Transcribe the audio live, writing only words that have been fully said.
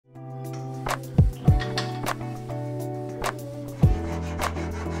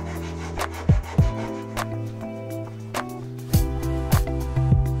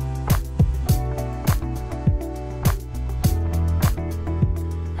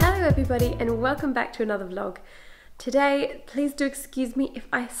Hello everybody and welcome back to another vlog. Today, please do excuse me if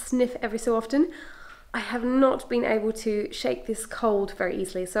I sniff every so often. I have not been able to shake this cold very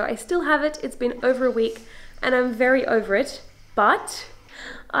easily, so I still have it. It's been over a week and I'm very over it, but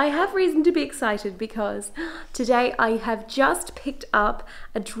I have reason to be excited because today I have just picked up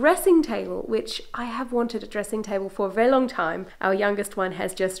a dressing table, which I have wanted a dressing table for a very long time. Our youngest one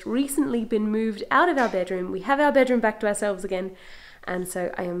has just recently been moved out of our bedroom. We have our bedroom back to ourselves again, and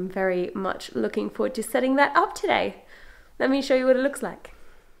so I am very much looking forward to setting that up today. Let me show you what it looks like.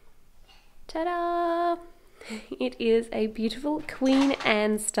 Ta-da! It is a beautiful Queen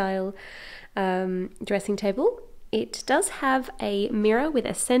Anne style dressing table. It does have a mirror with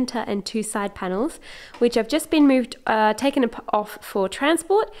a center and two side panels, which have just been taken off for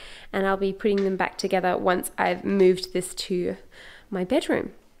transport, and I'll be putting them back together once I've moved this to my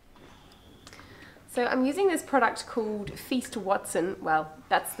bedroom. So I'm using this product called Feast Watson. Well,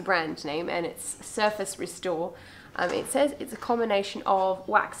 that's the brand name, and it's Surface Restore. It says it's a combination of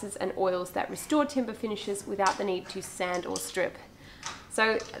waxes and oils that restore timber finishes without the need to sand or strip.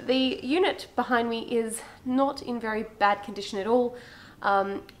 So the unit behind me is not in very bad condition at all,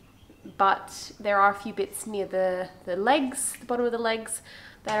 but there are a few bits near the legs, the bottom of the legs,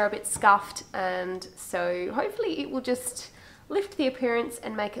 that are a bit scuffed, and so hopefully it will just lift the appearance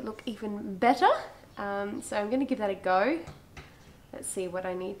and make it look even better. So I'm going to give that a go. Let's see what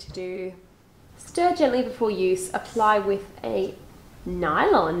I need to do. Stir gently before use. Apply with a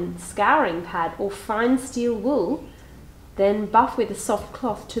nylon scouring pad or fine steel wool. Then buff with a soft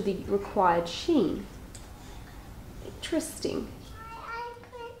cloth to the required sheen. Interesting.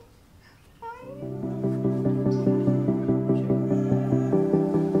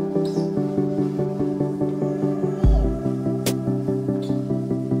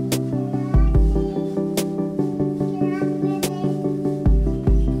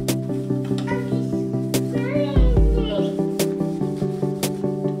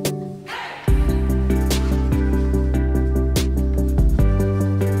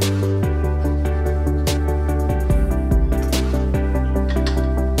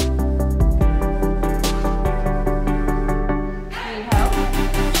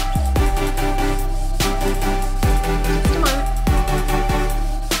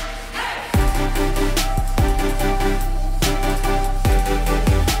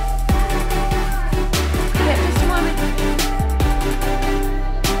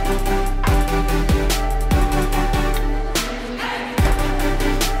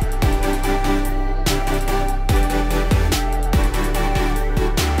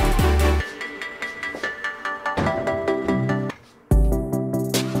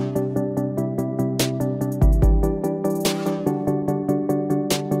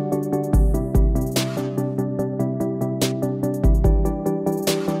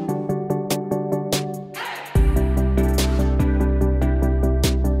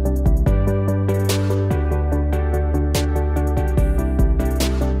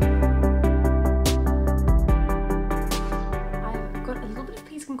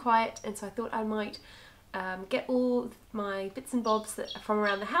 Quiet, and so I thought I might get all my bits and bobs that are from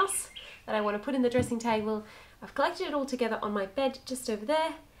around the house that I want to put in the dressing table. I've collected it all together on my bed just over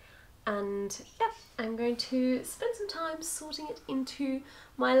there, and yeah, I'm going to spend some time sorting it into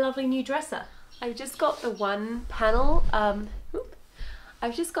my lovely new dresser. I've just got the one panel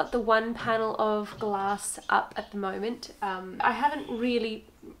I've just got the one panel of glass up at the moment. I haven't really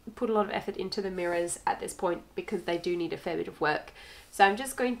put a lot of effort into the mirrors at this point because they do need a fair bit of work. So I'm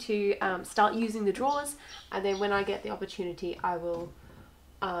just going to start using the drawers, and then when I get the opportunity I will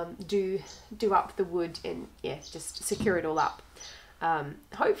do up the wood and yeah, just secure it all up.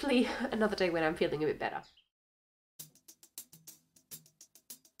 Hopefully another day when I'm feeling a bit better.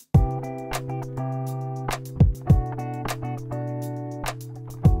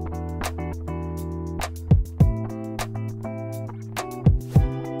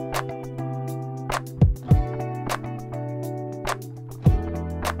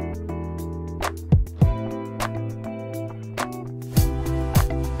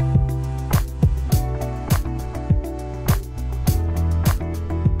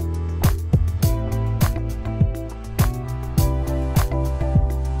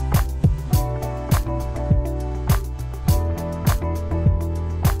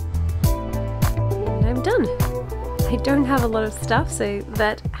 I don't have a lot of stuff, so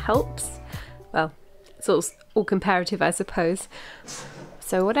that helps. Well, it's all comparative, I suppose.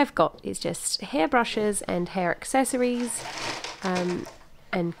 So what I've got is just hair brushes and hair accessories,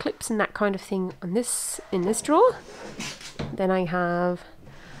 and clips and that kind of thing on in this drawer. Then I have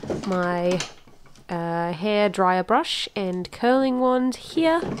my hair dryer brush and curling wand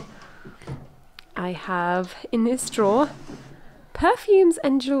here. I have in this drawer perfumes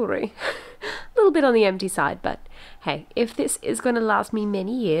and jewellery. A little bit on the empty side, but hey, if this is going to last me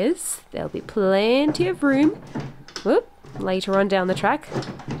many years, there'll be plenty of room. Whoop, later on down the track. I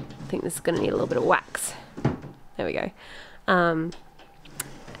think this is going to need a little bit of wax. There we go.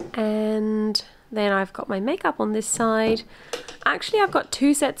 And then I've got my makeup on this side. Actually, I've got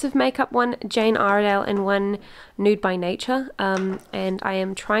two sets of makeup, one Jane Iredale and one Nude by Nature, and I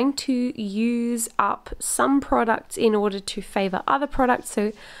am trying to use up some products in order to favour other products,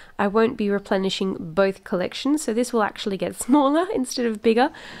 so I won't be replenishing both collections, so this will actually get smaller instead of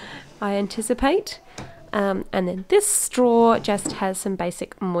bigger, I anticipate. And then this straw just has some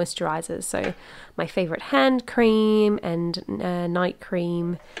basic moisturizers, so my favorite hand cream and night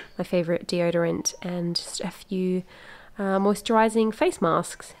cream, my favorite deodorant, and just a few moisturizing face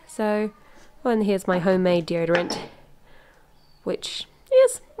masks. So, well, and here's my homemade deodorant, which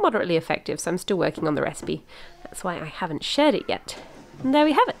is moderately effective, so I'm still working on the recipe. That's why I haven't shared it yet. And there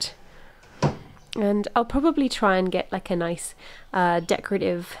we have it. And I'll probably try and get like a nice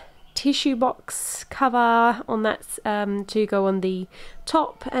decorative tissue box cover on that to go on the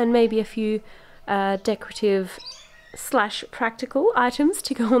top, and maybe a few decorative / practical items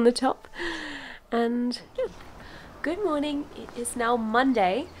to go on the top. And yeah. Good morning, it is now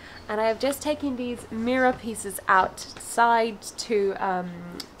Monday, and I have just taken these mirror pieces outside to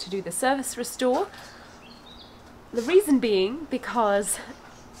do the surface restore. The reason being because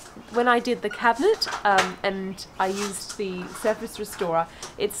when I did the cabinet and I used the surface restorer,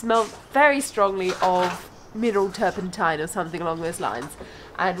 it smelled very strongly of mineral turpentine or something along those lines,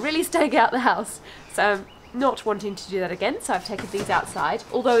 and really stank out the house. So I'm not wanting to do that again, so I've taken these outside,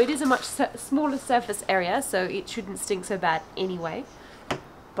 although it is a much smaller surface area, so it shouldn't stink so bad anyway.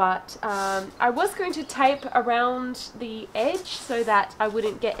 But I was going to tape around the edge so that I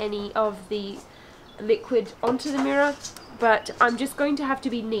wouldn't get any of the liquid onto the mirror, but I'm just going to have to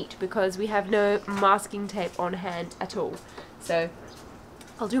be neat because we have no masking tape on hand at all. So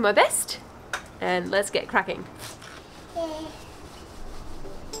I'll do my best and let's get cracking.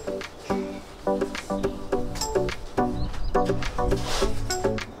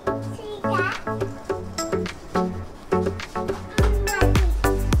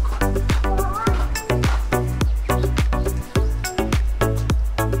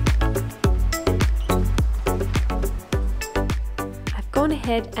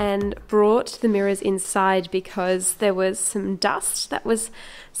 Ahead and brought the mirrors inside because there was some dust that was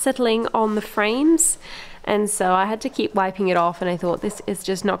settling on the frames, and so I had to keep wiping it off, and I thought this is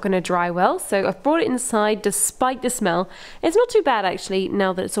just not going to dry well, so I've brought it inside despite the smell. It's not too bad actually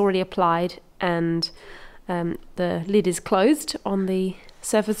now that it's already applied and the lid is closed on the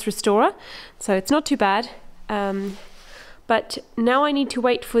surface restorer, so it's not too bad. But now I need to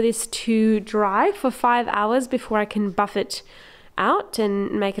wait for this to dry for 5 hours before I can buff it out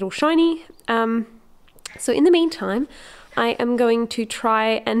and make it all shiny. So in the meantime, I am going to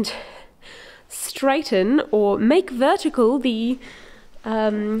try and straighten or make vertical the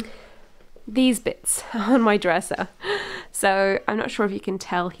these bits on my dresser. So I'm not sure if you can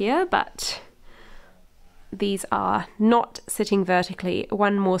tell here, but these are not sitting vertically,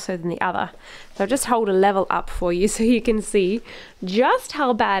 one more so than the other. So I'll just hold a level up for you so you can see just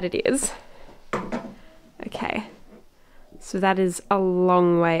how bad it is. Okay. So that is a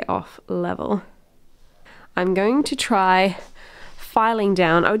long way off level. I'm going to try filing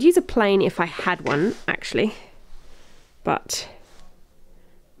down. I would use a plane if I had one, actually. But,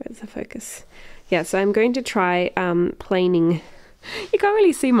 where's the focus? Yeah, so I'm going to try planing. You can't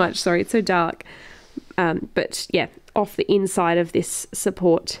really see much, sorry, it's so dark. But yeah, off the inside of this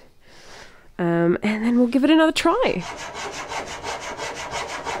support. And then we'll give it another try.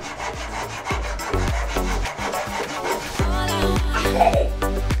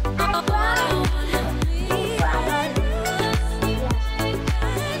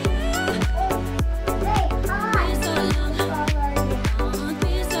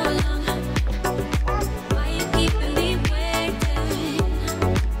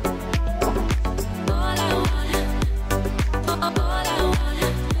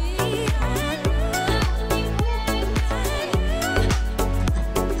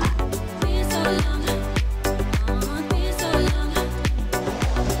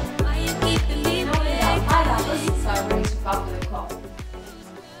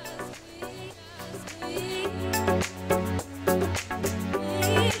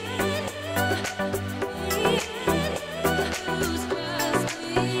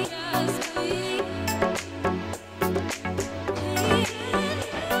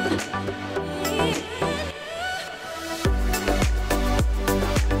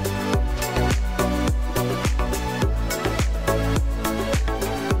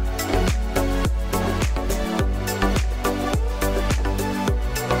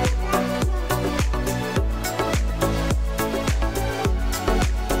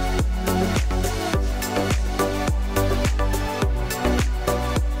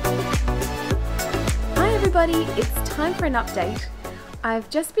 everybody, it's time for an update. I've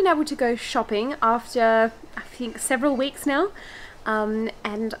just been able to go shopping after I think several weeks now,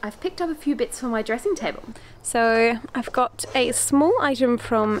 and I've picked up a few bits for my dressing table. So I've got a small item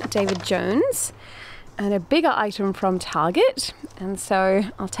from David Jones and a bigger item from Target, and so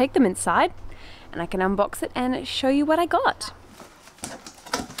I'll take them inside and I can unbox it and show you what I got.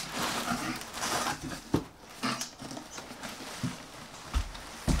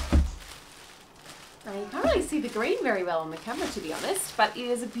 Now you can't really see the green very well on the camera, to be honest, but it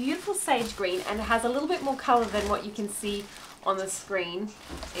is a beautiful sage green and it has a little bit more colour than what you can see on the screen.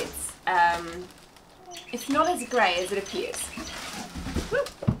 It's not as grey as it appears.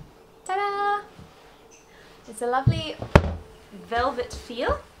 Ta-da! It's a lovely velvet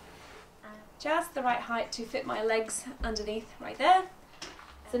feel. Just the right height to fit my legs underneath right there.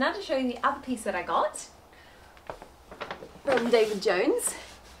 So now to show you the other piece that I got from David Jones.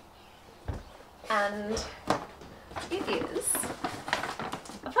 And it is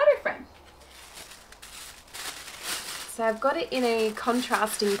a photo frame. So I've got it in a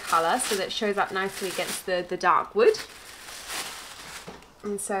contrasting colour so that it shows up nicely against the dark wood.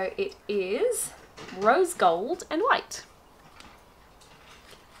 And so it is rose gold and white.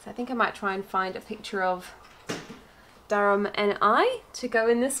 So I think I might try and find a picture of Durham and I to go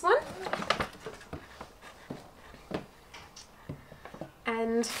in this one.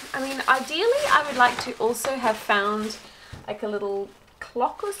 And I mean, ideally I would like to also have found like a little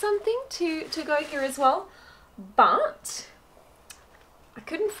clock or something to go here as well, but I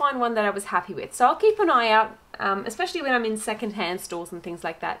couldn't find one that I was happy with. So I'll keep an eye out, especially when I'm in second-hand stores and things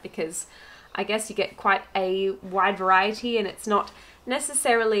like that, because I guess you get quite a wide variety and it's not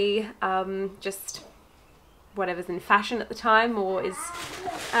necessarily just whatever's in fashion at the time or is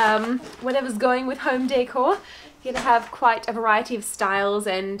whatever's going with home decor. You're going to have quite a variety of styles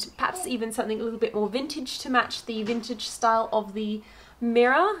and perhaps even something a little bit more vintage to match the vintage style of the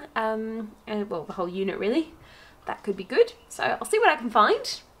mirror and well, the whole unit really. That could be good. So I'll see what I can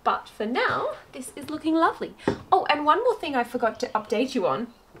find, but for now this is looking lovely. Oh, and one more thing I forgot to update you on.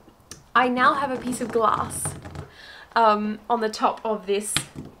 I now have a piece of glass on the top of this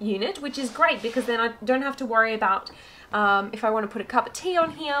unit, which is great because then I don't have to worry about if I want to put a cup of tea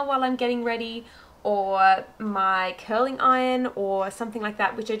on here while I'm getting ready, or my curling iron or something like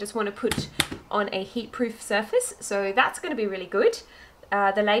that, which I just want to put on a heat-proof surface. So that's going to be really good.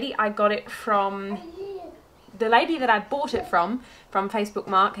 The lady I got it from, the lady that I bought it from Facebook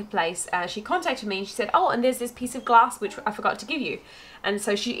Marketplace, she contacted me and she said, oh, and there's this piece of glass which I forgot to give you. And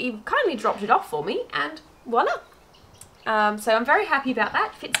so she kindly dropped it off for me and voila. So I'm very happy about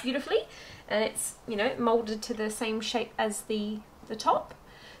that. It fits beautifully and it's, you know, molded to the same shape as the top.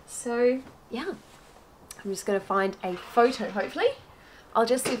 So yeah, I'm just going to find a photo, hopefully. I'll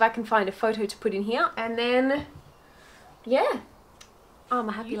just see if I can find a photo to put in here and then, yeah, I'm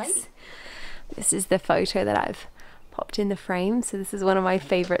a happy lady. This is the photo that I've popped in the frame. So this is one of my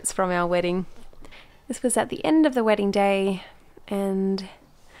favorites from our wedding. This was at the end of the wedding day and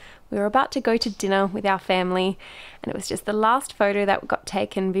we were about to go to dinner with our family, and it was just the last photo that got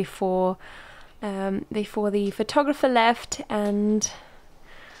taken before the photographer left, and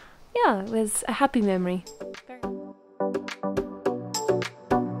yeah, it was a happy memory.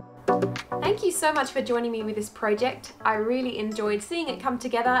 Thank you so much for joining me with this project. I really enjoyed seeing it come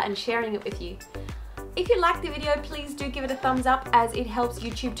together and sharing it with you. If you liked the video, please do give it a thumbs up as it helps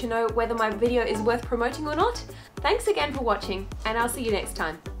YouTube to know whether my video is worth promoting or not. Thanks again for watching, and I'll see you next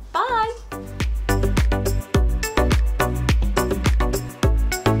time. Bye!